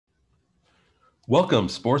Welcome,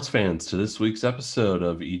 sports fans, to this week's episode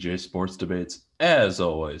of EJ Sports Debates. As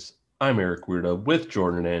always, I'm Eric Weirdo with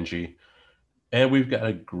Jordan and Angie, and we've got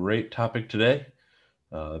a great topic today.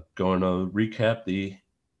 Going to recap the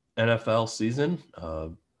NFL season.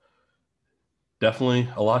 Definitely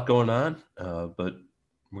a lot going on, but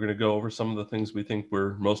we're going to go over some of the things we think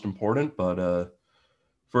were most important. But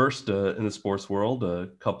first, in the sports world, a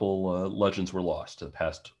couple legends were lost the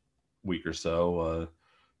past week or so.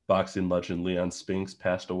 Boxing legend Leon Spinks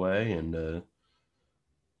passed away, and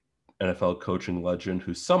NFL coaching legend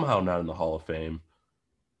who's somehow not in the Hall of Fame,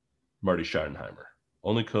 Marty Schottenheimer.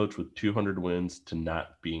 Only coach with 200 wins to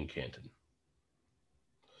not be in Canton.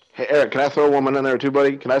 Hey Eric, can I throw one in there too,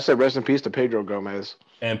 buddy? Can I say rest in peace to Pedro Gomez?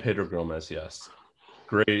 And Pedro Gomez, yes.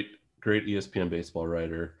 Great ESPN baseball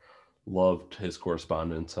writer. Loved his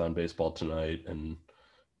correspondence on Baseball Tonight and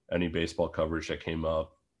any baseball coverage that came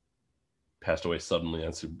up. Passed away suddenly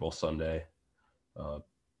on Super Bowl Sunday. Uh,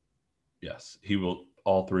 yes, he will.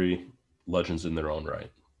 All three legends in their own right.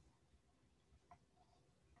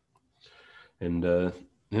 And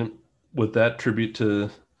with that tribute to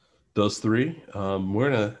those three, we're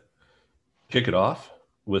going to kick it off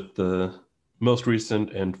with the most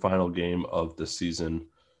recent and final game of the season,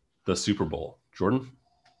 the Super Bowl. Jordan?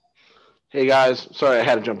 Hey guys, sorry I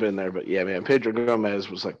had to jump in there, but yeah, man, Pedro Gomez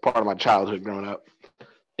was like part of my childhood growing up.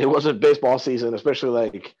 It wasn't baseball season, especially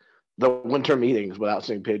like the winter meetings without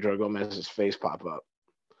seeing Pedro Gomez's face pop up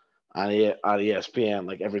on ESPN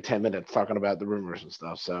like every 10 minutes talking about the rumors and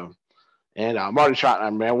stuff. So, and Marty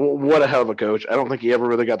Schottenheimer, man, what a hell of a coach. I don't think he ever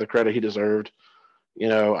really got the credit he deserved.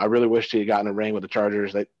 I really wished he had gotten a ring with the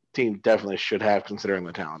Chargers. That team definitely should have, considering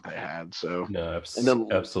the talent they had. So, No, and then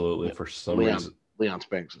absolutely. Leon Leon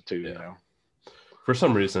Spinks too. Yeah. For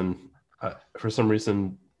some reason,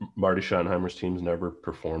 Marty Schottenheimer's teams never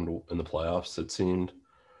performed in the playoffs. It seemed,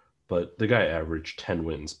 but the guy averaged 10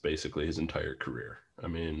 wins basically his entire career. I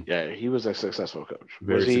mean, Yeah, he was a successful coach.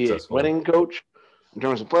 Was very he a successful. winning coach in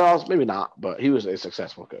terms of playoffs? Maybe not, but he was a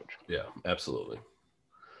successful coach. Yeah, absolutely.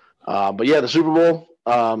 But yeah, the Super Bowl.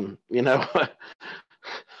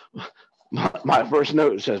 My first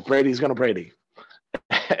note says Brady's gonna Brady,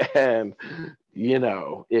 and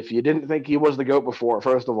if you didn't think he was the goat before,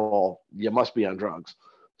 first of all, you must be on drugs.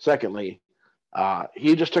 Secondly,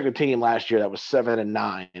 he just took a team last year that was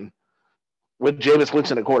 7-9 with Jameis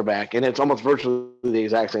Winston at quarterback, and it's almost virtually the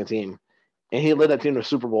exact same team. And he led that team to a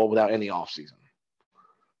Super Bowl without any offseason.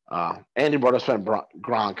 And he brought us friend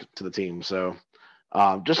Gronk to the team. So,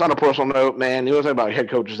 just on a personal note, man, you was talking about head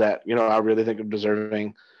coaches that I really think are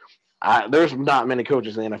deserving. There's not many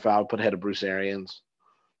coaches in the NFL put ahead of Bruce Arians.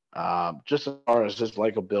 Just as far as his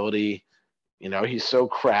likability, he's so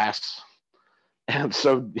crass and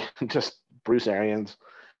so just Bruce Arians,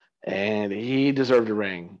 and he deserved a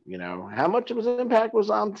ring. How much of his impact was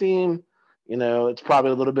on the team? It's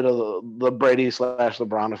probably a little bit of the Brady slash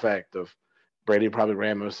LeBron effect of Brady probably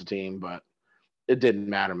ran most of the team, but it didn't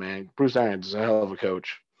matter, man. Bruce Arians is a hell of a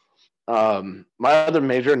coach. My other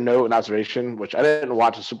major note and observation, which I didn't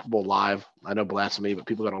watch the Super Bowl live, I know blasphemy, but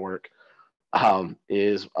people got to work,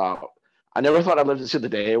 is I never thought I'd live to see the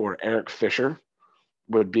day where Eric Fisher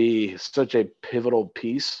would be such a pivotal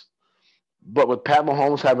piece. But with Pat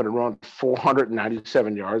Mahomes having to run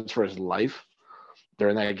 497 yards for his life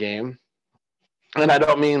during that game, and I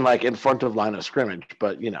don't mean like in front of line of scrimmage,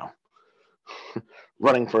 but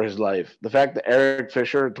running for his life. The fact that Eric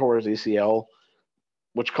Fisher tore his ACL,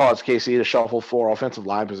 which caused KC to shuffle four offensive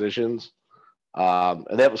line positions,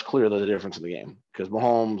 and that was clearly the difference in the game because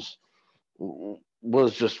Mahomes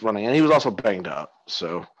was just running, and he was also banged up.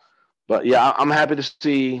 So, but yeah, I'm happy to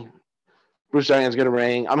see Bruce Arians get a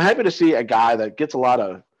ring. I'm happy to see a guy that gets a lot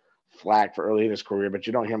of flack for early in his career, but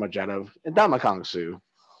you don't hear much out of, and Ndamukong Suh.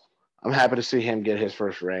 I'm happy to see him get his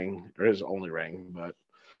first ring or his only ring, but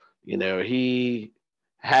he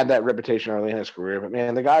had that reputation early in his career. But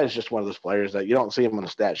man, the guy is just one of those players that you don't see him on the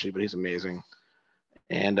stat sheet, but he's amazing.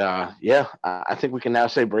 And yeah, I think we can now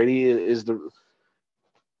say Brady is the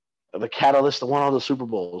catalyst to win all the Super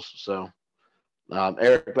Bowls. So,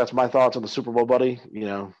 Eric, that's my thoughts on the Super Bowl, buddy.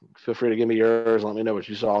 Feel free to give me yours. Let me know what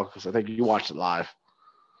you saw because I think you watched it live.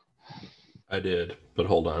 I did, but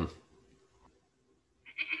hold on.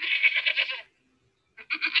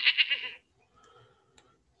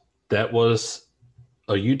 That was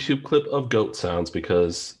a YouTube clip of goat sounds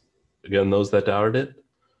because, again, those that doubted it,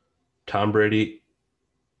 Tom Brady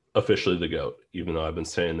officially the GOAT, even though I've been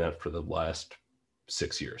saying that for the last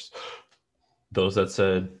 6 years. Those that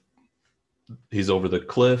said he's over the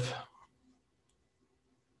cliff,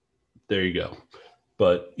 there you go.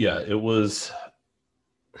 But yeah, it was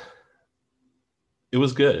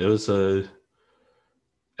good. It was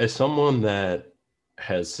as someone that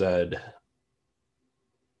has said,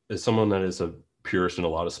 as someone that is a purist in a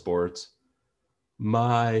lot of sports,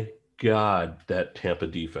 my God, that Tampa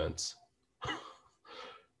defense.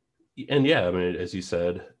 And yeah, I mean, as you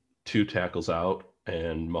said, 2 tackles out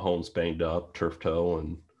and Mahomes banged up, turf toe,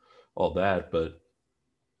 and all that. But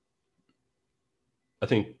I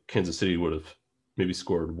think Kansas City would have maybe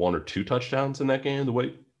scored 1 or 2 touchdowns in that game, the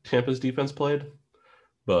way Tampa's defense played.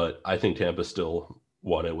 But I think Tampa still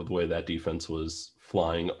won it with the way that defense was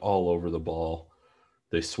flying all over the ball.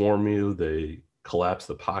 They swarm you, they collapse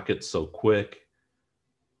the pocket so quick.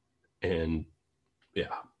 And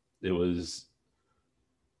yeah, it was,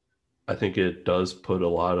 I think it does put a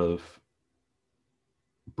lot of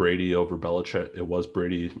Brady over Belichick. It was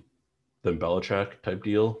Brady than Belichick type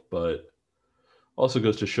deal, but also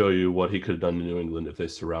goes to show you what he could have done in New England if they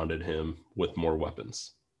surrounded him with more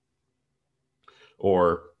weapons.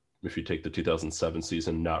 Or if you take the 2007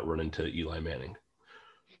 season, not run into Eli Manning.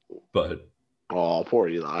 But oh, poor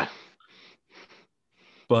Eli.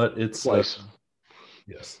 But it's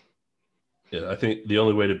yes. Yeah, I think the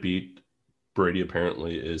only way to beat Brady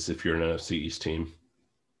apparently is if you're an NFC East team.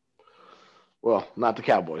 Well, not the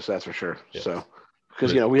Cowboys, that's for sure. Yes. So,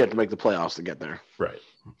 because we had to make the playoffs to get there. Right.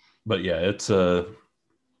 But yeah, it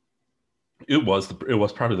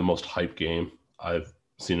was probably the most hype game I've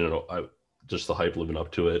seen it. Just the hype living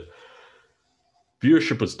up to it.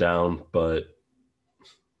 Viewership was down, but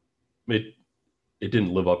it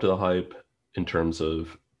didn't live up to the hype in terms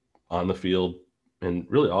of on the field and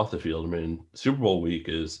really off the field. I mean, Super Bowl week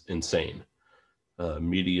is insane.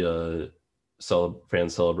 Media, fan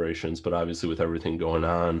celebrations, but obviously with everything going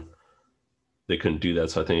on, they couldn't do that.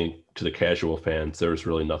 So I think to the casual fans, there was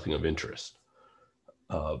really nothing of interest.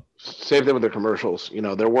 Same thing with the commercials.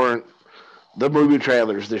 There weren't the movie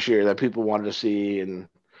trailers this year that people wanted to see, and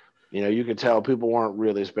you could tell people weren't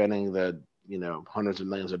really spending the hundreds of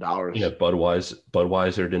millions of dollars. Yeah,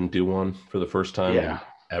 Budweiser didn't do one for the first time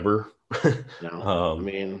ever. No, I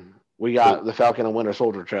mean, we got the Falcon and Winter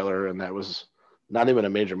Soldier trailer, and that was not even a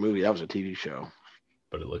major movie. That was a TV show.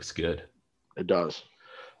 But it looks good. It does.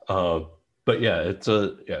 But yeah, it's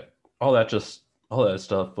all that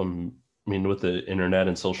stuff. I mean, with the internet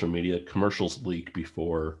and social media, commercials leak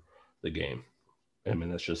before the game. I mean,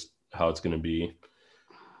 that's just how it's going to be.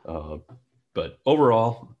 But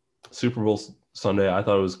overall, Super Bowl Sunday, I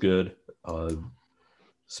thought it was good.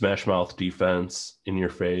 Smash mouth defense, in your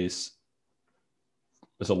face.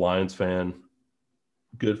 As a Lions fan,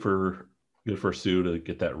 good for Sue to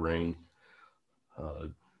get that ring.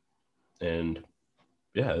 And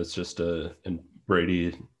yeah, it's just and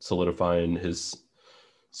Brady solidifying his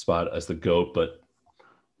spot as the GOAT. But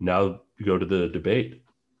now you go to the debate.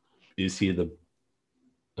 Is he of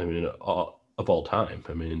all time?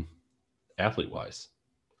 I mean, athlete-wise.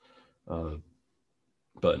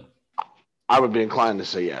 But I would be inclined to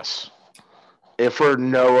say yes. If for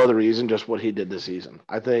no other reason, just what he did this season.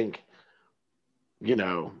 I think,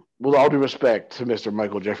 with all due respect to Mr.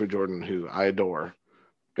 Michael Jeffrey Jordan, who I adore,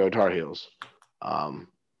 go Tar Heels. But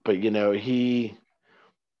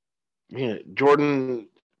Jordan,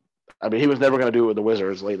 I mean, he was never going to do it with the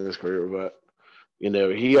Wizards late in his career, but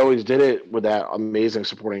he always did it with that amazing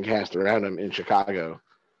supporting cast around him in Chicago,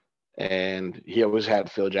 and he always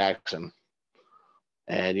had Phil Jackson.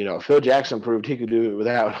 And Phil Jackson proved he could do it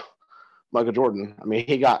without Michael Jordan. I mean,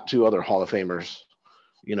 he got 2 other Hall of Famers,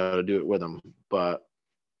 to do it with him. But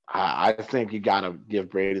I think you got to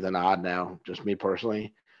give Brady the nod now, just me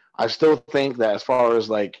personally. I still think that as far as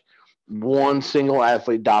like one single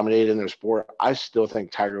athlete dominated in their sport, I still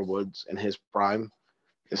think Tiger Woods in his prime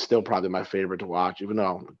is still probably my favorite to watch, even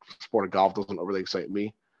though the sport of golf doesn't really excite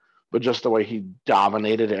me. But just the way he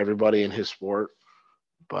dominated everybody in his sport.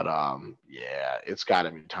 But yeah, it's got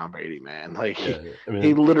to be Tom Brady, man. Like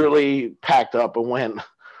he literally packed up and went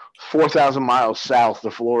 4,000 miles south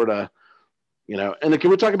to Florida, And can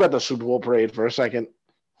we talk about the Super Bowl parade for a second?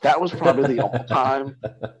 That was probably the all-time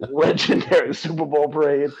legendary Super Bowl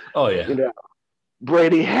parade. Oh yeah.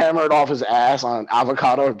 Brady hammered off his ass on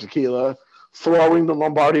avocado tequila, throwing the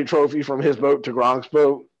Lombardi Trophy from his boat to Gronk's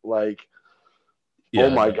boat. Like, oh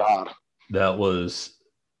my God, that was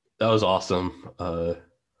awesome.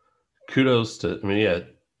 Kudos to,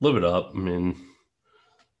 live it up. I mean,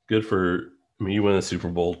 good for, you win the Super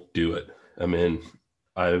Bowl, do it. I mean,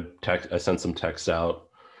 I sent some texts out,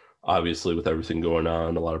 obviously with everything going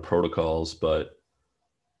on, a lot of protocols, but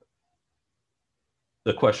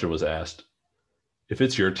the question was asked, if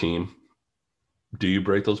it's your team, do you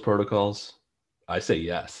break those protocols? I say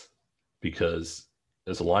yes, because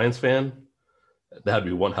as a Lions fan, that'd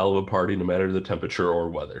be one hell of a party, no matter the temperature or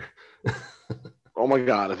weather. Oh my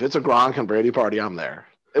God, if it's a Gronk and Brady party, I'm there.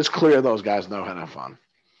 It's clear those guys know how to have fun.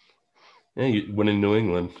 Yeah, when in New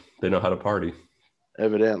England, they know how to party.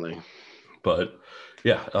 Evidently. But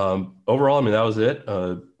yeah, overall, I mean, that was it.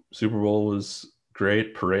 Super Bowl was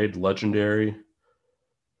great. Parade, legendary.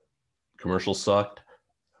 Commercial sucked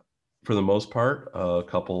for the most part. A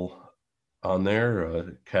couple on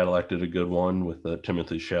there. Cadillac did a good one with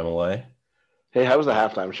Timothy Chalamet. Hey, how was the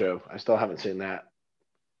halftime show? I still haven't seen that.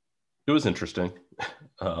 It was interesting.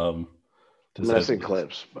 I mean, I've seen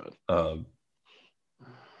clips, but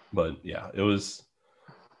yeah, it was.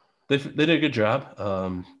 They did a good job.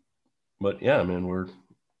 But yeah, I mean,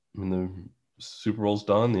 the Super Bowl's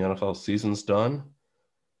done. The NFL season's done.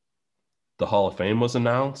 The Hall of Fame was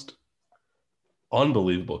announced.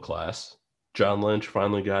 Unbelievable class. John Lynch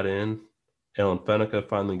finally got in. Alan Faneca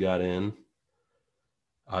finally got in.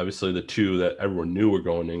 Obviously, the two that everyone knew were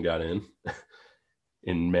going in got in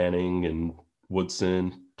Manning and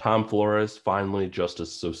Woodson. Tom Flores, finally,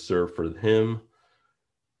 justice so served for him.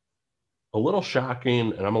 A little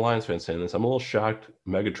shocking, and I'm a Lions fan saying this, I'm a little shocked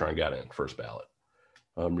Megatron got in first ballot.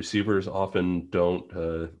 Receivers often don't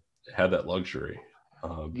have that luxury.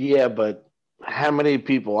 yeah, but how many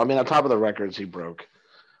people? I mean, on top of the records he broke,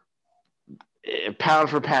 pound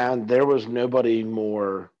for pound, there was nobody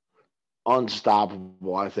more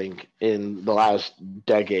unstoppable, I think, in the last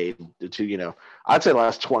decade to, I'd say the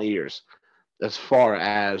last 20 years. As far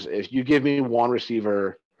as if you give me one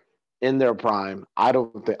receiver in their prime, I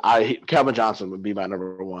don't think Calvin Johnson would be my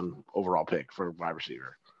number one overall pick for wide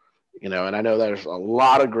receiver. And I know there's a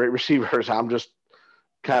lot of great receivers. I'm just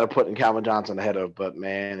kind of putting Calvin Johnson ahead of, but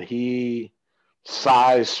man, he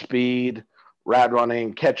size, speed, route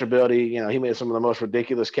running, catchability. He made some of the most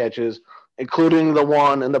ridiculous catches, including the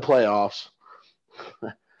one in the playoffs.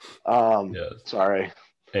 Yes. Sorry.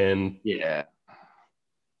 And yeah.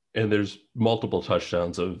 And there's multiple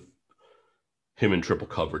touchdowns of him in triple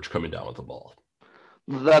coverage coming down with the ball.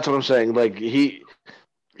 That's what I'm saying. Like he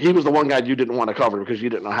was the one guy you didn't want to cover because you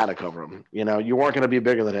didn't know how to cover him. You weren't going to be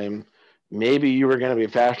bigger than him. Maybe you were going to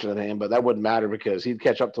be faster than him, but that wouldn't matter because he'd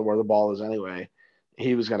catch up to where the ball is anyway.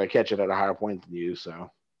 He was going to catch it at a higher point than you. So,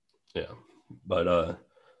 yeah, but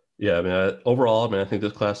yeah, I mean, overall, I think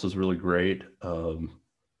this class was really great.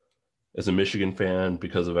 As a Michigan fan,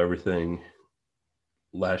 because of everything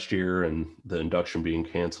last year and the induction being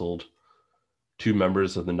canceled, two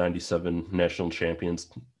members of the '97 national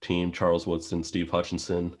champions team, Charles Woodson, Steve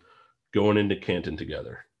Hutchinson, going into Canton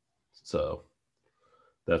together. So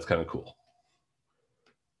that's kind of cool.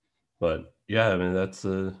 But yeah, I mean, that's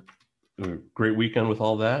a great weekend with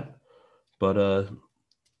all that. But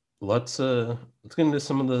let's get into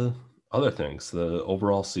some of the other things, the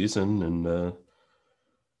overall season and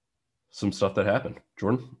some stuff that happened.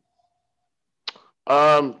 Jordan?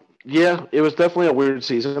 Yeah, it was definitely a weird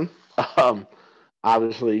season.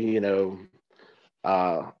 Obviously, I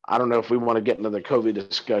don't know if we want to get into the COVID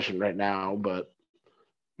discussion right now, but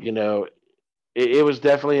it was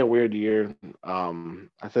definitely a weird year.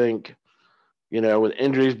 I think, with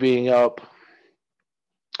injuries being up,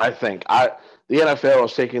 I think the NFL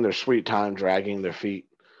is taking their sweet time dragging their feet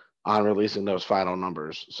on releasing those final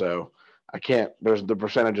numbers. So I can't. The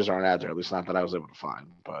percentages aren't out there, at least not that I was able to find.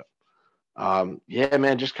 But yeah,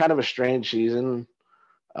 man, just kind of a strange season.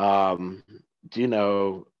 Um,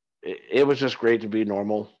 it was just great to be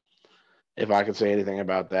normal, if I could say anything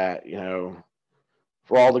about that.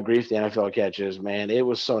 For all the grief the NFL catches, man, it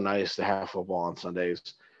was so nice to have football on Sundays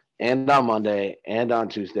and on Monday and on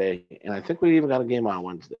Tuesday. And I think we even got a game on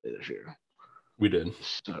Wednesday this year. We did.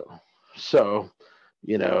 So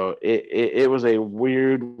it was a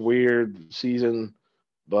weird season,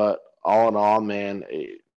 but all in all, man,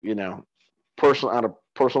 on a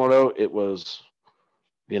personal note, it was,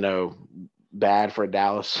 bad for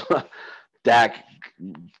Dallas. Dak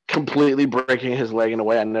completely breaking his leg in a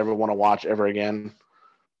way I never want to watch ever again.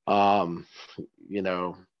 I'm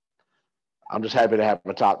just happy to have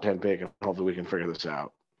a top 10 pick and hopefully we can figure this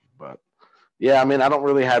out. But yeah, I mean, I don't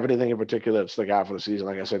really have anything in particular that stuck out for the season.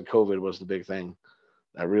 Like I said, COVID was the big thing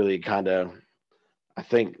that really kind of, I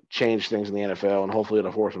think, changed things in the NFL, and hopefully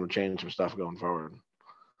it'll force them to change some stuff going forward.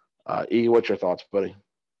 E, what's your thoughts, buddy?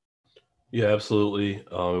 Yeah, absolutely. It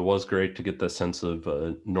was great to get that sense of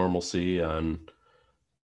normalcy on.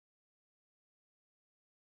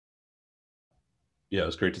 Yeah, it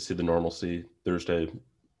was great to see the normalcy Thursday,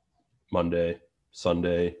 Monday,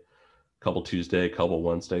 Sunday, couple Tuesday, couple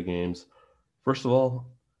Wednesday games. First of all,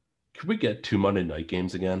 could we get 2 Monday night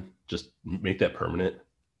games again? Just make that permanent.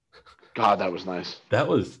 God, that was nice. That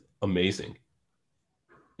was amazing.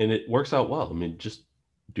 And it works out well. I mean, just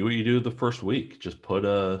do what you do the first week. Just put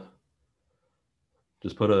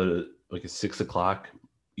Just put a 6:00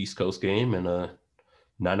 East Coast game and a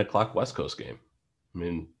 9:00 West Coast game. I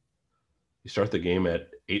mean, you start the game at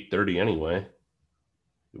 8:30 anyway.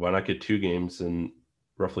 Why not get two games and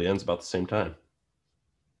roughly ends about the same time?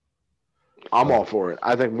 I'm all for it.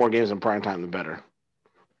 I think more games in prime time, the better.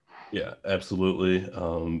 Yeah, absolutely.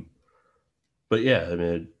 But yeah, I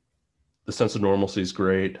mean, the sense of normalcy is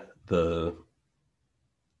great. There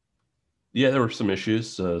were some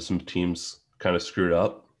issues. Some teams kind of screwed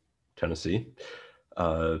up. Tennessee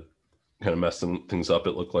kind of messing things up,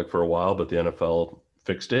 it looked like, for a while, but the NFL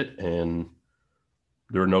fixed it, and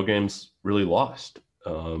there were no games really lost.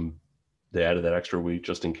 They added that extra week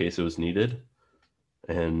just in case it was needed.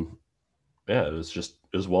 And yeah, it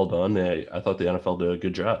was well done. I thought the NFL did a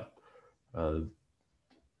good job.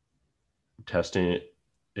 Testing it,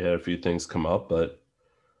 had a few things come up, but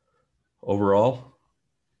overall,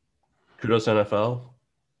 kudos NFL.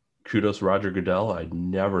 Kudos Roger Goodell. I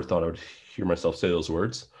never thought I would hear myself say those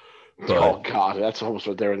words. But, oh God, that's almost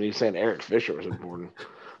right there when you saying Eric Fisher was important.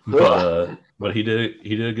 but he did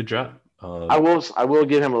a good job. I will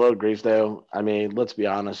give him a little grace though. I mean, let's be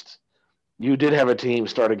honest. You did have a team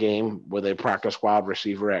start a game with a practice squad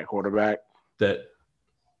receiver at quarterback.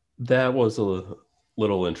 That was a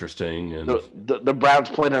little interesting. And the Browns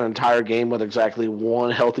played an entire game with exactly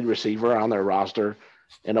one healthy receiver on their roster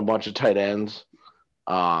and a bunch of tight ends.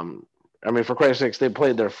 I mean, for Christ's sakes, they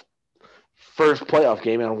played their first playoff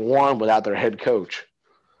game and won without their head coach.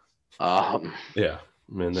 Yeah.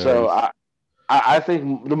 Man, so I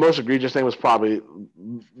think the most egregious thing was probably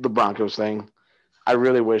the Broncos thing. I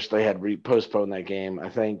really wish they had postponed that game. I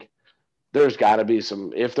think there's got to be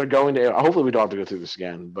some, if they're going to, hopefully we don't have to go through this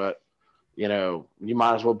again, but, you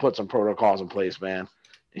might as well put some protocols in place, man.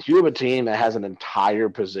 If you have a team that has an entire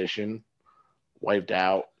position wiped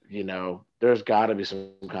out, there's got to be some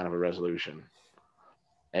kind of a resolution.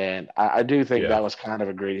 And I do think that was kind of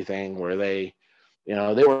a greedy thing where they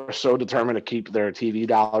were so determined to keep their TV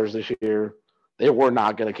dollars this year. They were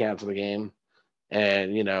not going to cancel the game.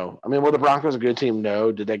 And, I mean, were the Broncos a good team?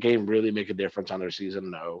 No. Did that game really make a difference on their season?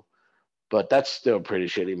 No. But that's still pretty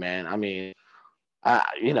shitty, man. I mean,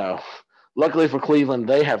 luckily for Cleveland,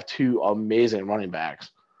 they have two amazing running backs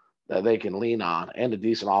that they can lean on and a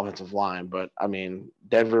decent offensive line. But, I mean,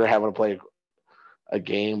 Denver having to play a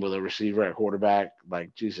game with a receiver at quarterback,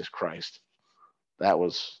 like, Jesus Christ. That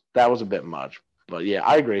was a bit much. But, yeah,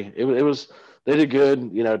 I agree. It was they did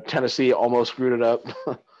good. Tennessee almost screwed it up.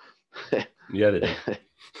 Yeah, they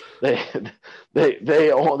did.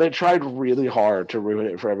 They tried really hard to ruin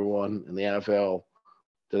it for everyone in the NFL.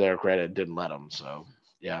 To their credit, didn't let them. So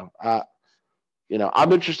yeah,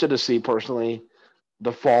 I'm interested to see personally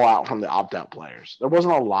the fallout from the opt-out players. There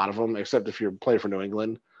wasn't a lot of them, except if you're playing for New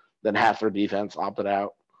England, then half their defense opted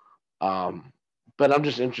out. But I'm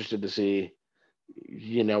just interested to see,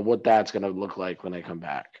 what that's going to look like when they come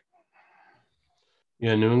back.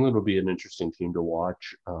 Yeah, New England will be an interesting team to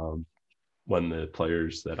watch. When the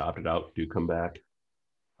players that opted out do come back.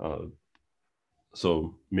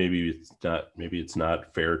 So maybe it's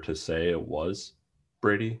not fair to say it was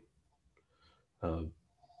Brady, or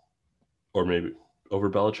maybe over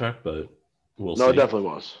Belichick, but we'll see. No, it definitely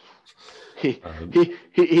was.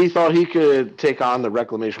 He thought he could take on the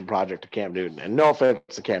reclamation project to Cam Newton. And no offense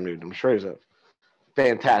to Cam Newton. I'm sure he's a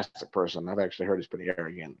fantastic person. I've actually heard he's pretty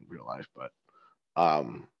arrogant in real life, but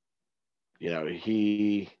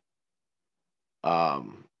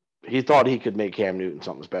he thought he could make Cam Newton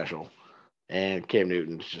something special, and Cam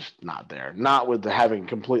Newton's just not there. Not with having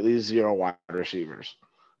completely zero wide receivers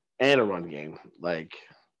and a run game. Like,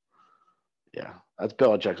 yeah, that's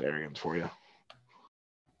Belichick's arrogance for you.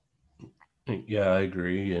 Yeah, I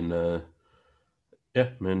agree, and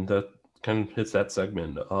man, that kind of hits that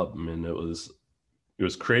segment up. I mean, it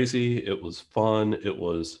was crazy. It was fun. It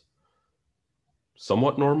was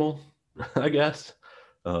somewhat normal, I guess.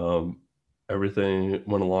 Everything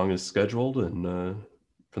went along as scheduled, and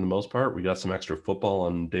for the most part, we got some extra football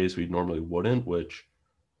on days we normally wouldn't, which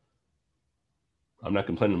I'm not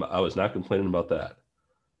complaining about. I was not complaining about that.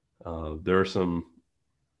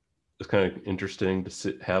 It's kind of interesting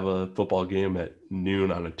to have a football game at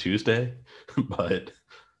noon on a Tuesday, but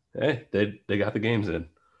hey, they got the games in.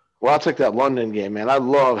 Well, I'll take that London game, man. I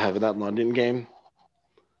love having that London game.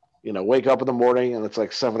 Wake up in the morning and it's like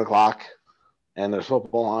 7:00 and there's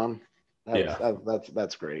football on.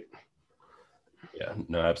 That's great. Yeah,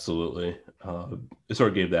 no, absolutely. It sort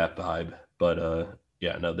of gave that vibe, but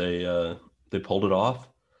they pulled it off,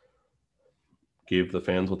 gave the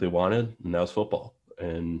fans what they wanted, and that was football.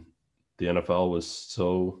 And the NFL was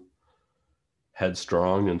so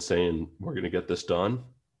headstrong and saying, we're going to get this done.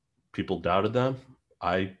 People doubted them.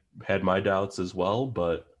 I had my doubts as well,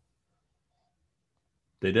 but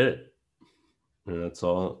they did it. And that's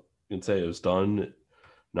all I can say. It was done,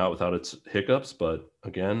 not without its hiccups, but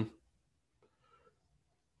again,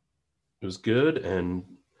 it was good. And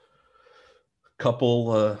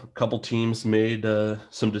couple teams made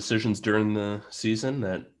some decisions during the season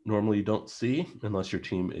that normally you don't see unless your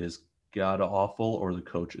team is god awful or the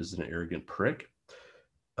coach is an arrogant prick.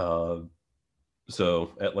 So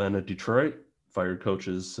Atlanta, Detroit fired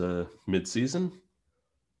coaches mid-season,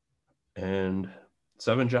 and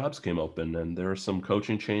 7 jobs came open, and there are some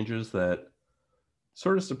coaching changes that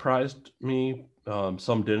sort of surprised me.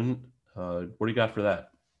 Some didn't. What do you got for that?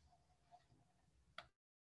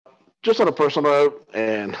 Just on a personal note,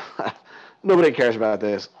 and nobody cares about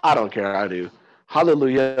this. I don't care. I do.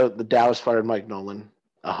 Hallelujah. The Dallas fired Mike Nolan.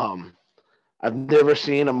 I've never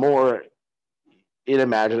seen a more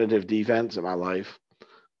unimaginative defense in my life.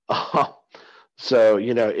 So,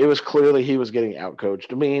 it was clearly he was getting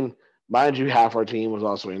outcoached. I mean, mind you, half our team was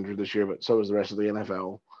also injured this year, but so was the rest of the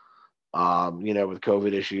NFL, with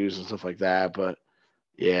COVID issues and stuff like that. But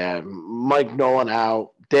yeah, Mike Nolan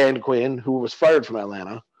out. Dan Quinn, who was fired from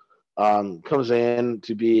Atlanta, comes in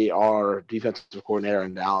to be our defensive coordinator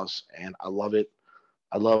in Dallas, and I love it.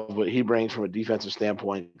 I love what he brings from a defensive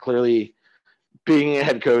standpoint. Clearly, being a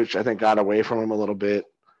head coach, I think, got away from him a little bit.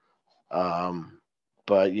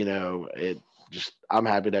 But I'm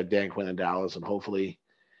happy to have Dan Quinn in Dallas, and hopefully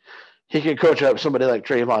he can coach up somebody like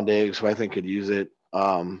Trayvon Diggs, who I think could use it.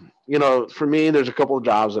 For me, there's a couple of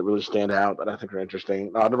jobs that really stand out that I think are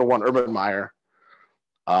interesting. Number one, Urban Meyer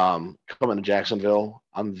coming to Jacksonville.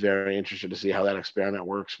 I'm very interested to see how that experiment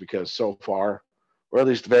works because so far, or at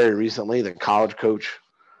least very recently, the college coach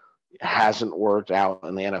hasn't worked out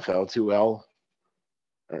in the NFL too well.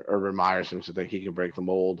 Urban Meyer seems to think he can break the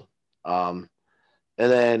mold. And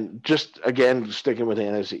then just again, sticking with the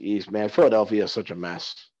NFC East, man, Philadelphia is such a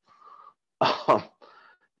mess.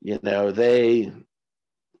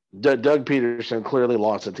 Doug Peterson clearly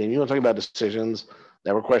lost the team. You want to talk about decisions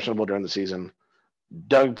that were questionable during the season?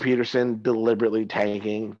 Doug Peterson deliberately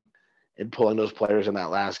tanking and pulling those players in that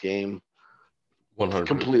last game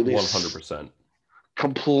 100%.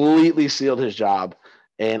 Completely sealed his job.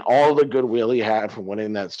 And all the goodwill he had from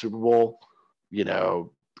winning that Super Bowl,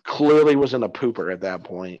 clearly was in a pooper at that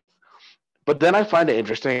point. But then I find it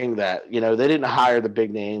interesting that, they didn't hire the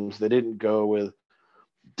big names. They didn't go with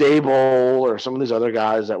Dable or some of these other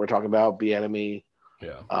guys that we're talking about, Bieniemy.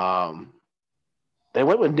 Yeah. They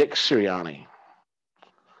went with Nick Sirianni.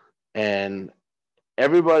 And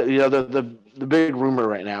everybody, the big rumor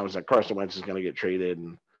right now is that Carson Wentz is going to get traded.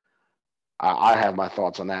 And I have my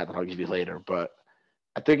thoughts on that I'll give you later. But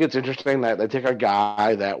I think it's interesting that they take a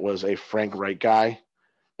guy that was a Frank Reich guy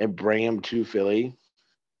and bring him to Philly.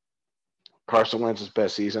 Carson Wentz's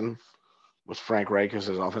best season was Frank Reich as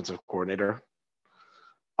his offensive coordinator.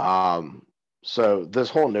 So this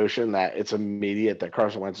whole notion that it's immediate that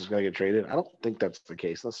Carson Wentz is going to get traded, I don't think that's the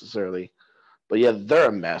case necessarily. But yeah, they're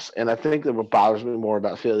a mess. And I think that what bothers me more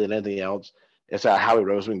about Philly than anything else is that Howie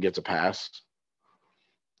Roseman gets a pass.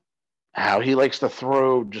 How he likes to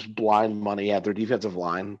throw just blind money at their defensive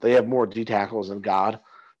line. They have more D tackles than God,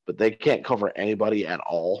 but they can't cover anybody at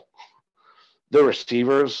all. The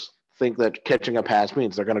receivers think that catching a pass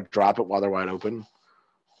means they're going to drop it while they're wide open.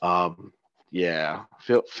 Yeah,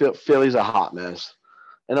 Philly's a hot mess.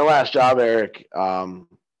 And the last job, Eric, I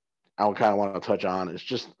kind of want to touch on is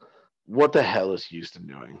just what the hell is Houston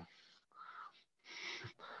doing?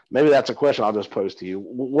 Maybe that's a question I'll just pose to you.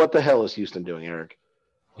 What the hell is Houston doing, Eric?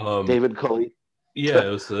 David Culley. Yeah, it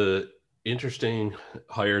was an interesting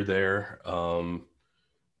hire there.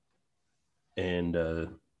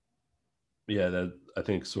 That I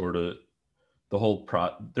think sort of the whole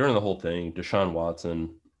during the whole thing, Deshaun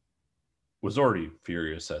Watson was already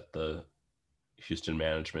furious at the Houston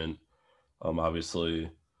management. Obviously,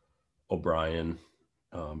 O'Brien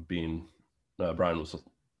Brian was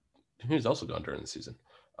also gone during the season,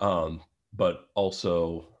 but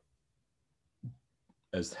also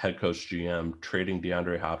as head coach GM, trading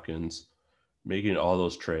DeAndre Hopkins, making all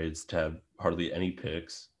those trades to have hardly any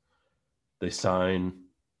picks. They sign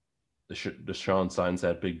Deshaun signs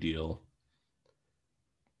that big deal.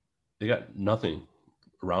 They got nothing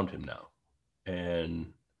around him now,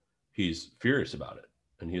 and he's furious about it,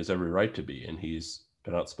 and he has every right to be. And he's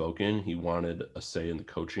been outspoken. He wanted a say in the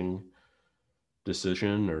coaching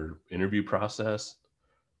decision or interview process.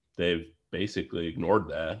 They've basically ignored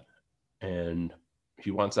that, and he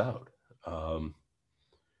wants out.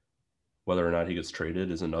 Whether or not he gets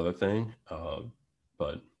traded is another thing.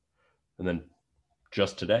 And then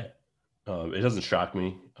just today, it doesn't shock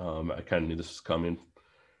me. I kind of knew this was coming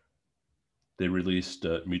They released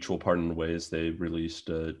mutual pardon ways. They released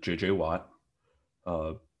J.J. Watt,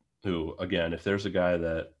 who, again, if there's a guy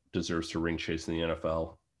that deserves to ring chase in the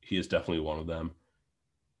NFL, he is definitely one of them.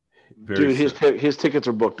 Dude, his tickets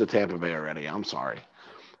are booked to Tampa Bay already. I'm sorry.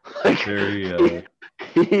 Very.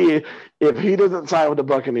 If he doesn't sign with the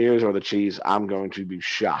Buccaneers or the Chiefs, I'm going to be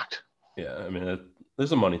shocked. Yeah, I mean,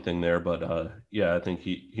 there's a money thing there, but yeah, I think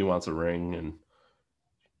he wants a ring, and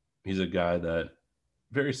he's a guy that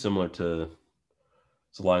very similar to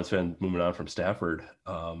a Lions fan moving on from Stafford.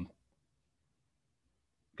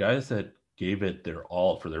 Guys that gave it their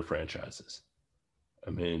all for their franchises. I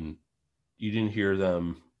mean, you didn't hear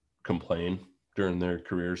them complain during their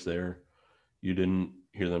careers there. You didn't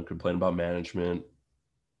hear them complain about management.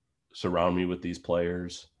 Surround me with these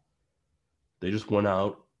players. They just went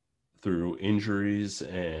out through injuries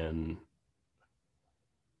and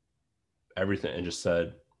everything and just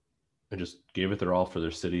gave it their all for their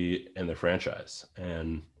city and their franchise.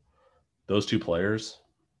 And those two players,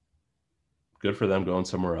 good for them going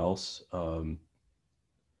somewhere else.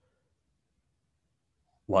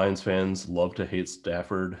 Lions fans love to hate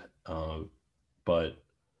Stafford, but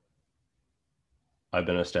I've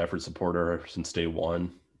been a Stafford supporter since day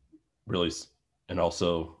one, really, and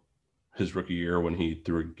also his rookie year when he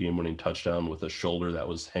threw a game-winning touchdown with a shoulder that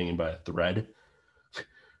was hanging by a thread.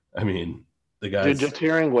 I mean, the guy. Dude, just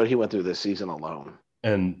hearing what he went through this season alone.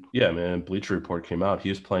 And yeah, man, Bleacher Report came out. He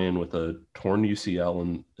was playing with a torn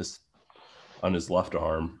UCL on his left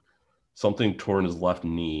arm, something torn his left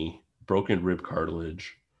knee, broken rib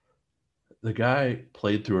cartilage. The guy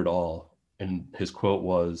played through it all, and his quote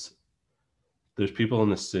was, "There's people in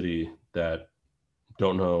the city that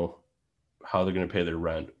don't know how they're going to pay their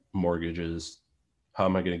rent, mortgages. How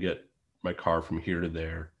am I going to get my car from here to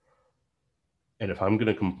there? And if I'm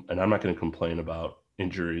going to and I'm not going to complain about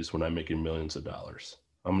injuries when I'm making millions of dollars.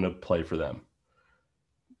 I'm going to play for them."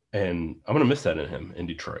 And I'm going to miss that in him in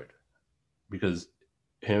Detroit, because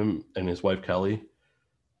him and his wife Kelly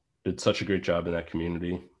did such a great job in that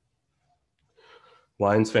community.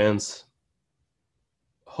 Lions fans,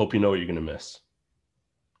 hope you know what you're going to miss,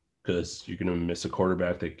 because you're going to miss a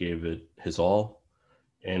quarterback that gave it his all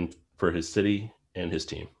and for his city and his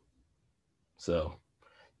team. So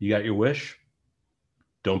you got your wish.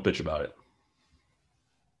 Don't bitch about it.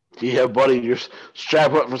 Yeah, buddy, you're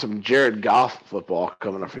strapped up for some Jared Goff football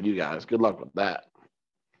coming up for you guys. Good luck with that.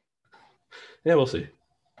 Yeah, we'll see.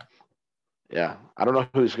 Yeah, I don't know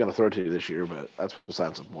who he's going to throw to this year, but that's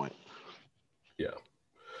besides the point. Yeah.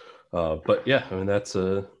 But yeah, I mean, that's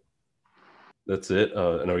it.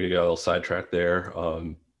 I know you got a little sidetracked there.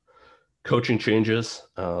 Coaching changes.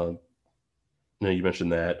 You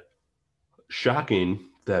mentioned that. Shocking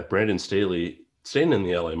that Brandon Staley, staying in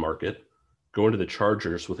the LA market, going to the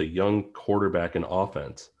Chargers with a young quarterback and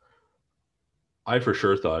offense. I for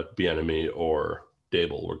sure thought Bieniemy or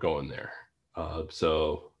Dable were going there.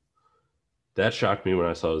 So that shocked me when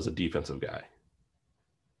I saw it as a defensive guy.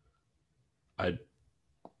 I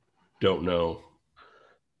don't know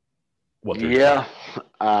what they're doing.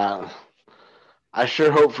 I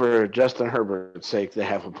sure hope for Justin Herbert's sake they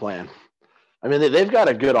have a plan. I mean, they've got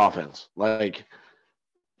a good offense. Like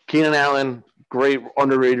Keenan Allen, great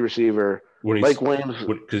underrated receiver. Mike Williams,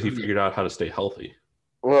 because he figured out how to stay healthy.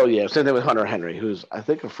 Well, yeah, same thing with Hunter Henry, who's I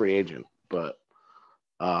think a free agent, but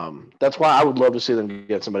that's why I would love to see them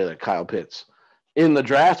get somebody like Kyle Pitts in the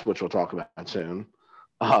draft, which we'll talk about soon.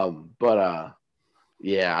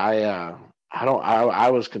 Yeah, I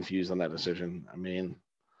was confused on that decision. I mean,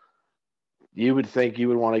 you would think you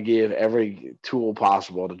would want to give every tool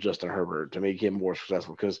possible to Justin Herbert to make him more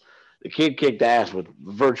successful, because the kid kicked ass with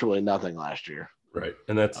virtually nothing last year. Right,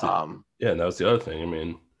 and that's and that was the other thing. I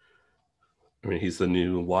mean, he's the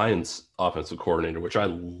new Lions offensive coordinator, which I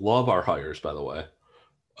love our hires, by the way.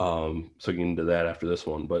 So getting into that after this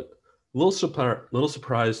one, but a little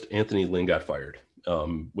surprised Anthony Lynn got fired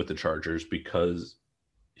with the Chargers, because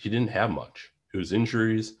he didn't have much. It was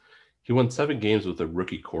injuries. He won 7 games with a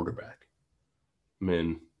rookie quarterback. I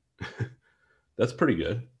mean, that's pretty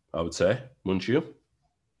good, I would say, wouldn't you?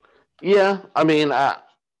 Yeah, I mean, I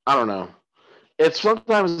don't know. It's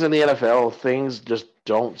sometimes in the NFL, things just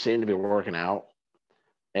don't seem to be working out.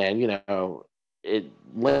 And,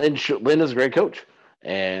 Lynn is a great coach,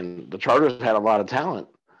 and the Chargers had a lot of talent.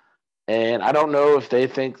 And I don't know if they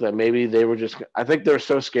think that maybe they were just – I think they're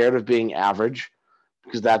so scared of being average,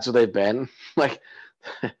 because that's what they've been. Like,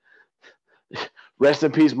 rest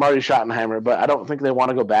in peace, Marty Schottenheimer, but I don't think they want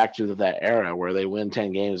to go back to that era where they win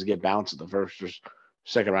 10 games and get bounced at the first or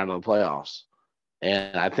second round of the playoffs.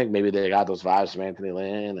 And I think maybe they got those vibes from Anthony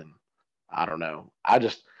Lynn, and I don't know. I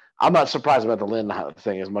I'm not surprised about the Lynn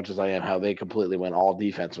thing as much as I am how they completely went all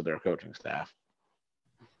defense with their coaching staff.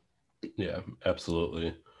 Yeah,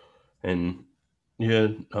 absolutely. And yeah,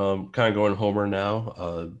 kind of going Homer now.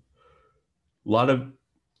 A lot of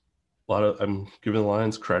I'm giving the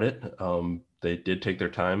Lions credit. They did take their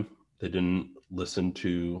time. They didn't listen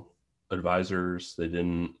to advisors. They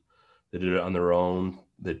did it on their own.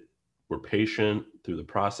 They were patient through the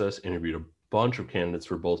process, interviewed a bunch of candidates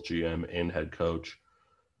for both GM and head coach,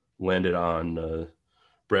 landed on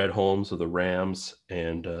Brad Holmes of the Rams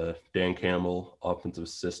and Dan Campbell, offensive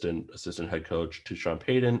assistant head coach, to Sean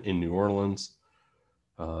Payton in New Orleans,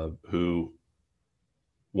 who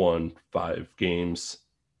won 5 games,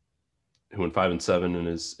 who went 5-7 in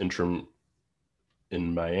his interim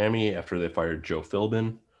in Miami after they fired Joe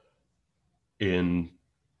Philbin.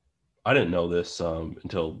 I didn't know this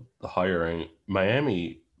until the hiring.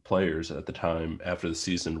 Miami players at the time, after the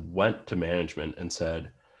season, went to management and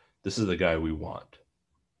said, "This is the guy we want.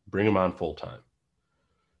 Bring him on full time."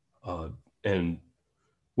 And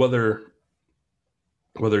whether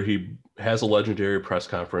he has a legendary press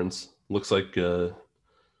conference, looks like the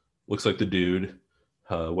dude,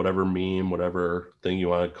 whatever meme, whatever thing you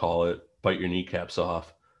want to call it, bite your kneecaps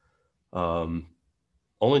off.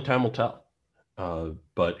 Only time will tell.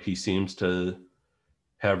 But he seems to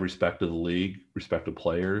have respect of the league, respect of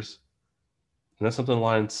players. And that's something the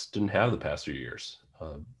Lions didn't have the past few years.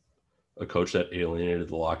 A coach that alienated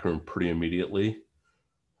the locker room pretty immediately.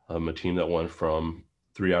 A team that went from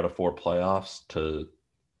 3 out of 4 playoffs to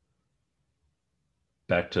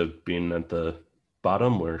back to being at the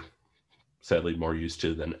bottom, we're sadly more used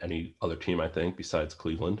to than any other team, I think, besides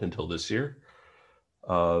Cleveland until this year.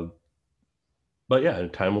 But yeah,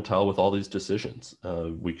 time will tell with all these decisions.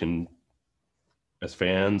 We can, as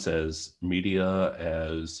fans, as media,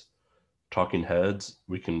 as talking heads,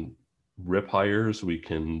 we can rip hires, we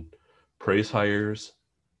can praise hires.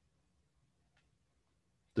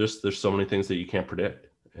 There's so many things that you can't predict,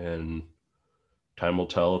 and time will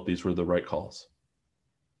tell if these were the right calls.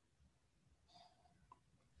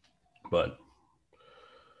 But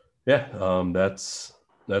yeah, that's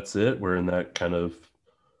it. We're in that kind of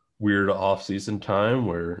weird off-season time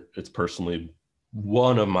where it's personally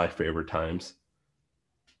one of my favorite times.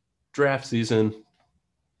 Draft season.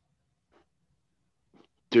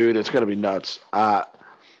 Dude, it's going to be nuts.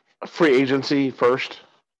 Free agency first.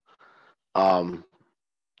 Holy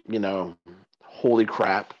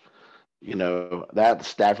crap. That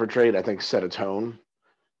Stafford trade, I think, set a tone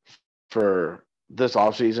for this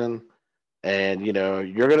offseason. And,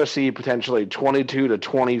 you're going to see potentially 22 to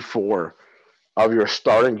 24 of your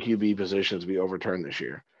starting QB positions be overturned this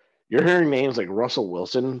year. You're hearing names like Russell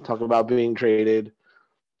Wilson talk about being traded.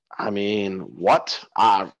 I mean, what?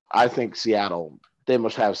 I think Seattle, they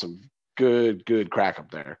must have some good crack up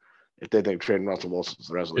there if they think trading Russell Wilson's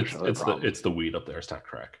the resolution of their problem. It's the weed up there. It's not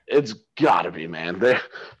crack. It's got to be, man. They're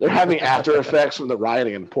having after effects from the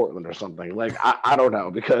rioting in Portland or something. Like, I don't know,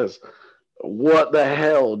 because what the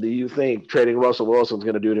hell do you think trading Russell Wilson's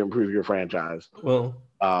going to do to improve your franchise? Well,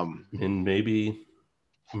 and maybe,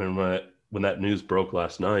 when that news broke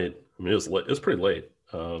last night, it was pretty late.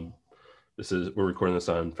 We're recording this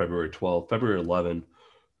on February 12th, February 11th,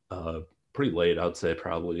 pretty late. I would say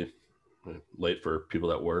probably late for people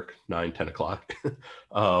that work, 9, 10 o'clock.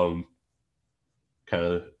 Kind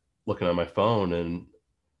of looking at my phone and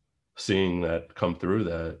seeing that come through,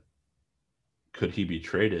 that could he be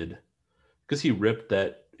traded? Because he ripped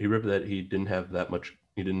that he didn't have that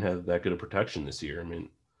good of protection this year. I mean,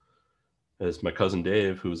 as my cousin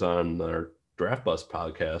Dave, who's on our Draft Bus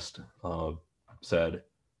podcast, said,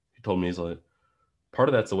 he told me, he's like, part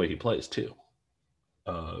of that's the way he plays too.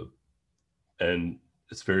 And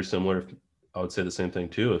it's very similar. I would say the same thing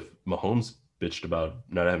too if Mahomes bitched about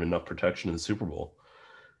not having enough protection in the Super Bowl.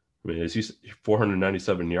 I mean, it's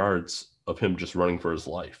 497 yards of him just running for his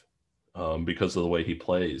life because of the way he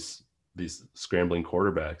plays these scrambling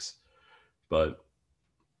quarterbacks. But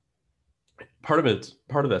part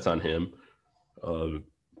of that's on him.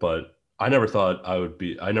 But I never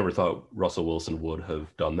thought Russell Wilson would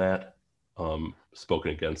have done that.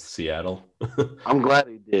 Spoken against Seattle. I'm glad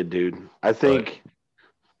he did, dude. I think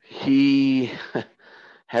he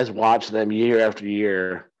has watched them year after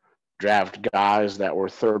year draft guys that were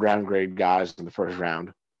 3rd round grade guys in the 1st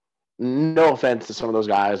round. No offense to some of those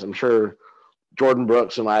guys. I'm sure Jordan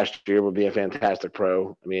Brooks in last year would be a fantastic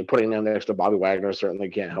pro. I mean, putting them next to Bobby Wagner certainly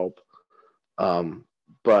can't help.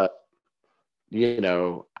 But,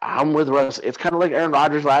 I'm with Russ. It's kind of like Aaron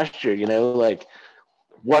Rodgers last year, like,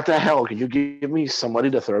 what the hell? Can you give me somebody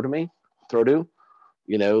to throw to?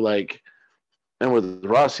 Like, And with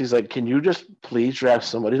Russ, he's like, can you just please draft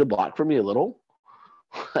somebody to block for me a little?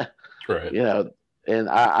 Right. You know, and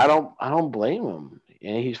I don't blame him.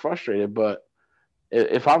 And he's frustrated, but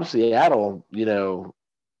if I'm Seattle,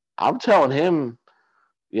 I'm telling him,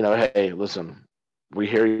 hey, listen, we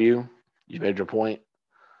hear you. You made your point,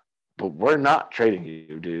 but we're not trading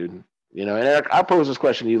you, dude. And Eric, I posed this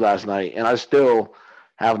question to you last night, and I still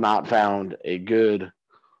have not found a good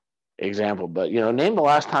example. But name the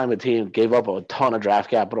last time a team gave up a ton of draft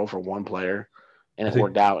capital for one player, and I it think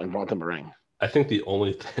worked out and brought them a ring. I think the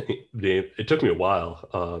only thing, Dave, it took me a while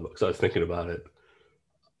because I was thinking about it.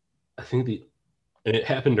 I think and it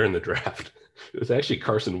happened during the draft. It was actually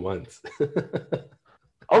Carson Wentz.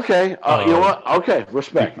 Okay, you know what? Okay,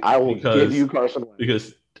 respect. I will give you Carson Wentz.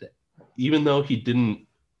 Because even though he didn't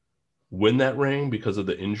win that ring because of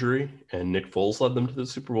the injury and Nick Foles led them to the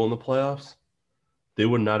Super Bowl in the playoffs, they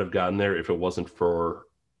would not have gotten there if it wasn't for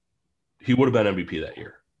he would have been MVP that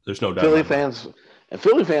year. There's no doubt.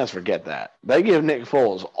 Philly fans forget that. They give Nick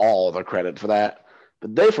Foles all the credit for that,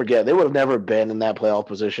 but they forget they would have never been in that playoff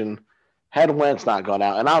position had Wentz not gone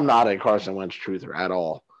out. And I'm not a Carson Wentz truther at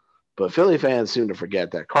all, but Philly fans seem to forget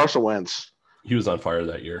that Carson Wentz. He was on fire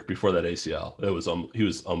that year before that ACL. He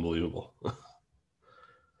was unbelievable.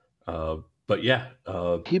 But yeah,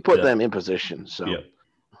 he put them in position. So yeah,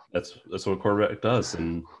 that's what a quarterback does.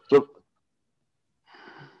 And so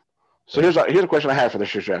here's a question I have for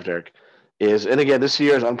this year's draft, Eric. And again, this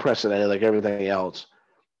year is unprecedented, like everything else.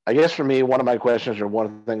 I guess for me, one of my questions or one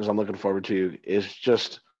of the things I'm looking forward to is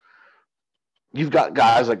just you've got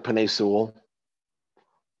guys like Penei Sewell,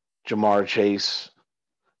 Jamar Chase,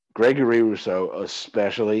 Gregory Rousseau,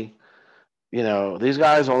 especially. These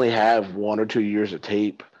guys only have 1 or 2 years of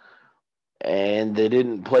tape, and they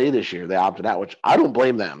didn't play this year. They opted out, which I don't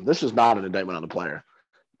blame them. This is not an indictment on the player.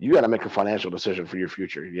 You got to make a financial decision for your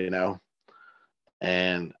future,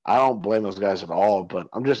 And I don't blame those guys at all, but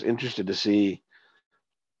I'm just interested to see,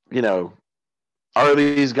 are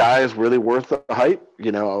these guys really worth the hype?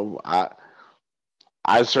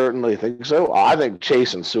 I certainly think so. I think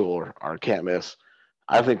Chase and Sewell are can't miss.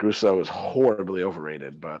 I think Rousseau is horribly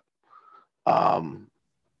overrated, but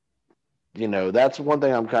that's one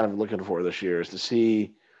thing I'm kind of looking for this year is to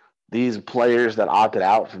see these players that opted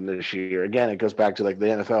out from this year. Again, it goes back to like the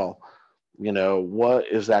NFL. What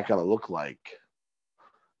is that going to look like?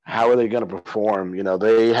 How are they going to perform?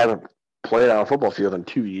 They haven't played on a football field in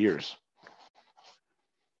 2 years.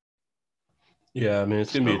 Yeah, I mean,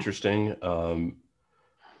 it's going to be interesting.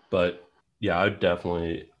 But yeah,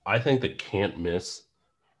 I think the can't miss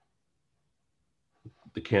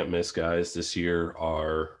guys this year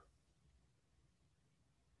are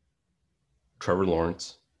Trevor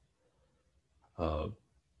Lawrence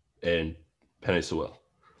and Penei Sewell.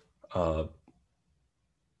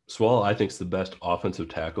 Sewell, I think, is the best offensive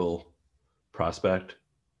tackle prospect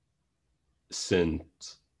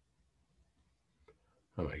since.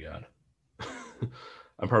 Oh my God.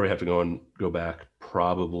 I probably have to go back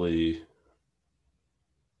probably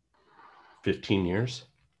 15 years.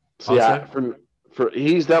 So yeah,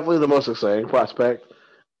 he's definitely the most exciting prospect.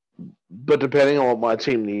 But depending on what my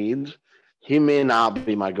team needs, he may not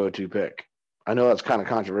be my go-to pick. I know that's kind of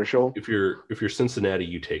controversial. If you're Cincinnati,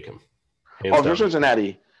 you take him. If you're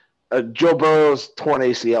Cincinnati, Joe Burrow's torn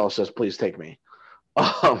ACL says, "Please take me."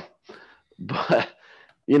 But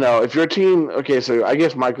if your team, okay, so I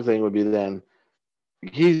guess my thing would be then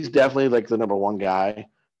he's definitely like the number one guy,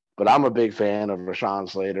 but I'm a big fan of Rashawn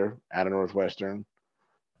Slater out of Northwestern.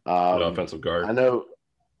 Offensive guard. I know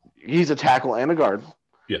he's a tackle and a guard.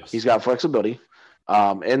 Yes, he's got flexibility,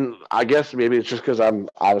 and I guess maybe it's just because I'm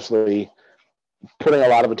obviously putting a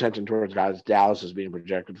lot of attention towards guys Dallas is being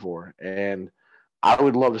projected for, and I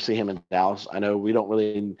would love to see him in Dallas. I know we don't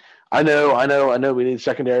really. I know we need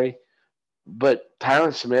secondary, but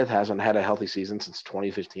Tyron Smith hasn't had a healthy season since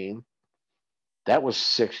 2015. That was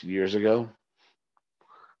 6 years ago.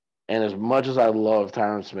 And as much as I love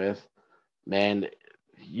Tyron Smith, man,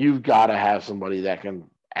 you've got to have somebody that can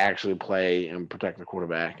actually play and protect the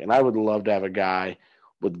quarterback. And I would love to have a guy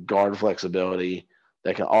with guard flexibility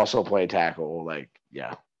that can also play tackle.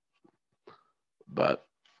 But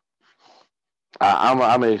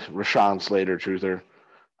I'm a Rashawn Slater truther.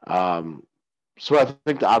 So I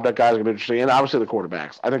think the outback guys are going to be interesting. And obviously the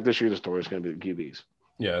quarterbacks. I think this year the story is going to be the QBs.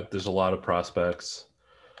 Yeah, there's a lot of prospects.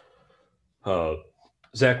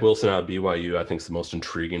 Zach Wilson out of BYU, I think, is the most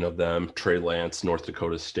intriguing of them. Trey Lance, North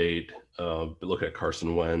Dakota State. Look at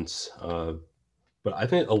Carson Wentz. But I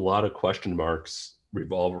think a lot of question marks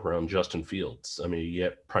revolve around Justin Fields. I mean,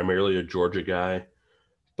 primarily a Georgia guy,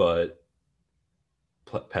 but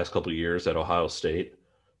past couple of years at Ohio State.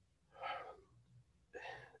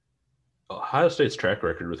 Ohio State's track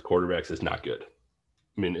record with quarterbacks is not good.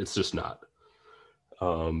 I mean, it's just not.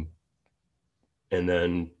 And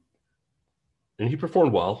he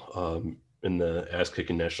performed well in the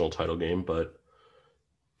ass-kicking national title game, but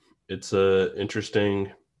it's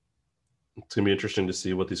interesting. It's gonna be interesting to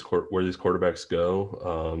see where these quarterbacks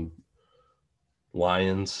go.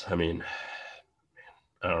 Lions. I mean,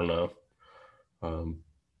 I don't know.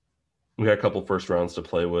 We got a couple first rounds to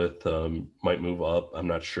play with. Might move up. I'm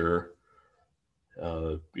not sure.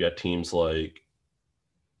 You got teams like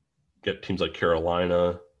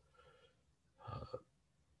Carolina.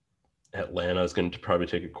 Atlanta is going to probably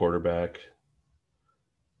take a quarterback.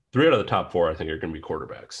 3 out of the top 4, I think, are going to be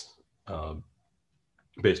quarterbacks,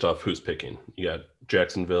 based off who's picking. You got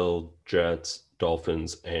Jacksonville, Jets,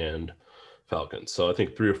 Dolphins, and Falcons. So I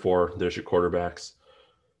think 3 or 4, there's your quarterbacks.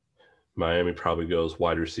 Miami probably goes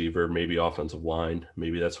wide receiver, maybe offensive line.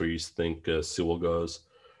 Maybe that's where you think Sewell goes.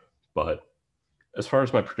 But as far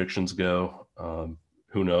as my predictions go,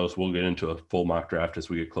 who knows? We'll get into a full mock draft as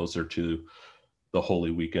we get closer to the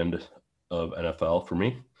holy weekend of NFL for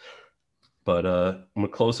me. But I'm going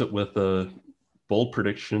to close it with bold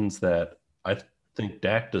predictions that I think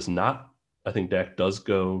Dak does not. I think Dak does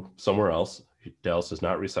go somewhere else. Dallas does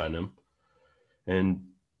not re-sign him. And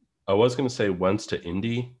I was going to say Wentz to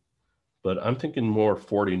Indy, but I'm thinking more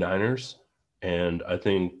 49ers. And I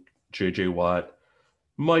think J.J. Watt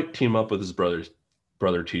might team up with his brother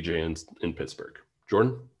TJ in Pittsburgh.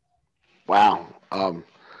 Jordan? Wow.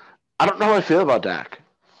 I don't know how I feel about Dak.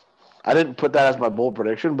 I didn't put that as my bold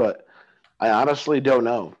prediction, but I honestly don't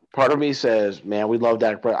know. Part of me says, man, we love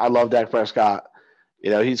Dak. I love Dak Prescott.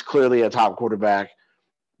 He's clearly a top quarterback.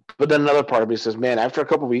 But then another part of me says, man, after a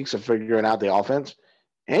couple of weeks of figuring out the offense,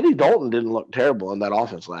 Andy Dalton didn't look terrible in that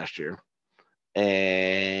offense last year.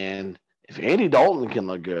 And if Andy Dalton can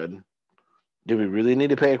look good, do we really need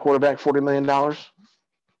to pay a quarterback $40 million?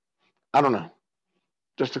 I don't know.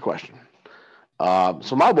 Just a question.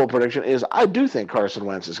 So my bold prediction is I do think Carson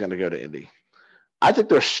Wentz is going to go to Indy. I think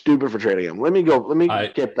they're stupid for trading him. Let me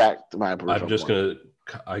get back to my original I'm just going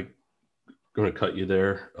to cut you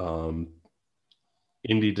there.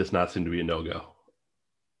 Indy does not seem to be a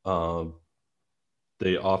no-go.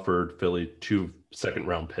 They offered Philly 2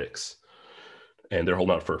 second-round picks, and they're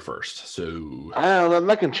holding out for a first. So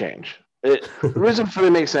that can change. The reason Philly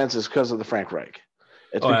makes sense is because of the Frank Reich.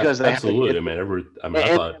 It's because they absolutely,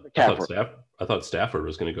 I thought Stafford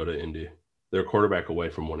was going to go to Indy. They're a quarterback away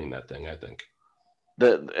from winning that thing, I think.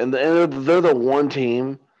 They're the one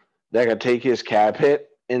team that could take his cap hit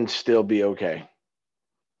and still be okay.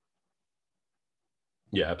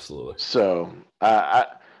 Yeah, absolutely. So I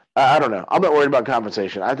don't know. I'm not worried about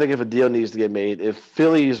compensation. I think if a deal needs to get made, if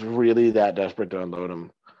Philly's really that desperate to unload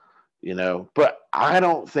him, but I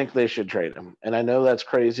don't think they should trade him. And I know that's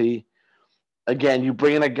crazy. Again, you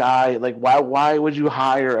bring in a guy, like why would you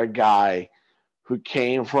hire a guy who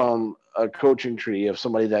came from a coaching tree of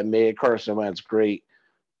somebody that made Carson Wentz great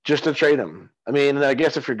just to trade him? I mean, I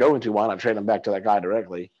guess if you're going to, why not trade him back to that guy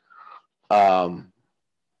directly? But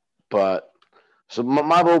so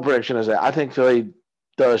my bold prediction is that I think Philly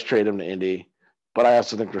does trade him to Indy, but I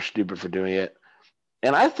also think they're stupid for doing it.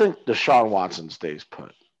 And I think Deshaun Watson stays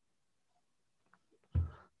put.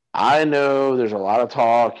 I know there's a lot of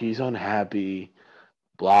talk. He's unhappy,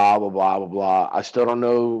 blah, blah, blah, blah, blah. I still don't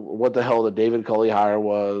know what the hell the David Culley hire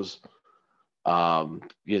was.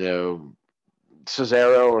 Cesario,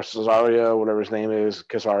 whatever his name is,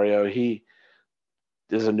 Casario, he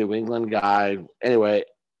is a New England guy. Anyway,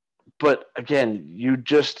 but again,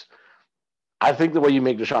 I think the way you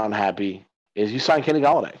make Deshaun happy is you sign Kenny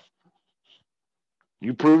Golladay.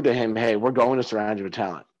 You prove to him, hey, we're going to surround you with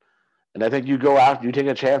talent. And I think you go out, you take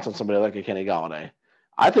a chance on somebody like a Kenny Golladay.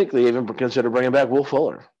 I think they even consider bringing back Will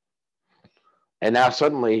Fuller. And now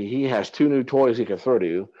suddenly he has 2 new toys he can throw to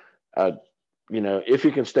you. If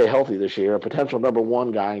he can stay healthy this year, a potential number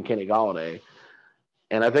 1 guy in Kenny Golladay.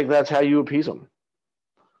 And I think that's how you appease him.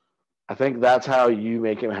 I think that's how you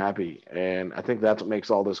make him happy. And I think that's what makes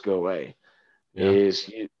all this go away. Yeah.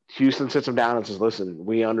 Is Houston sits him down and says, listen,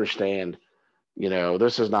 we understand –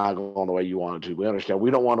 this is not going the way you want it to. We understand. We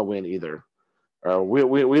don't want to win either. Or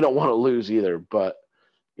we don't want to lose either. But,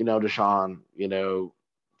 Deshaun, to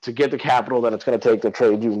get the capital that it's going to take to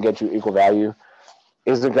trade you and get you equal value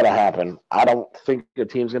isn't going to happen. I don't think the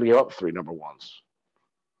team's going to give up 3 number 1s.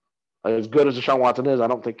 As good as Deshaun Watson is, I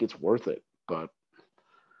don't think it's worth it. But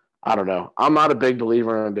I don't know. I'm not a big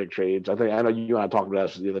believer in big trades. I know you and I talked about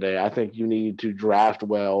this the other day. I think you need to draft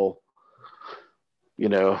well.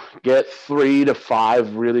 Get 3 to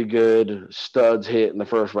 5 really good studs hit in the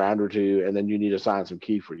first round or 2, and then you need to sign some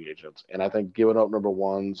key free agents. And I think giving up number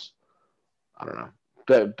 1s I don't know.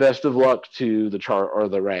 Best of luck to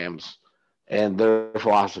the Rams and their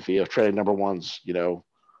philosophy of trading number ones,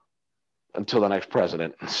 until the next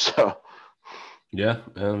president. So Yeah,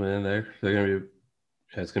 man, they're gonna be.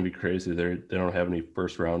 It's gonna be crazy. They don't have any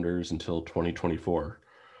first rounders until 2024.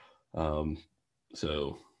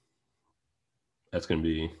 So that's gonna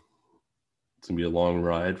be a long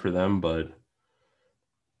ride for them, but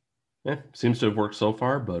seems to have worked so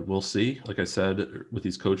far. But we'll see. Like I said, with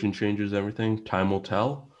these coaching changes, everything, time will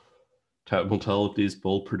tell. Time will tell if these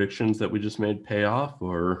bold predictions that we just made pay off,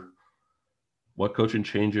 or what coaching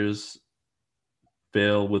changes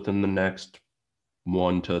fail within the next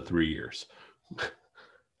 1 to 3 years.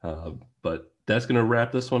 But that's going to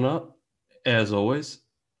wrap this one up. As always,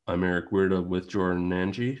 I'm Eric Weirda with Jordan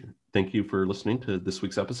Nanji. Thank you for listening to this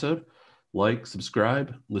week's episode. Like,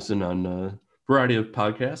 subscribe, listen on a variety of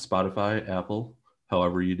podcasts, Spotify, Apple,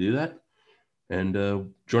 however you do that. And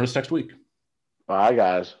join us next week. bye,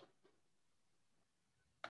 guys.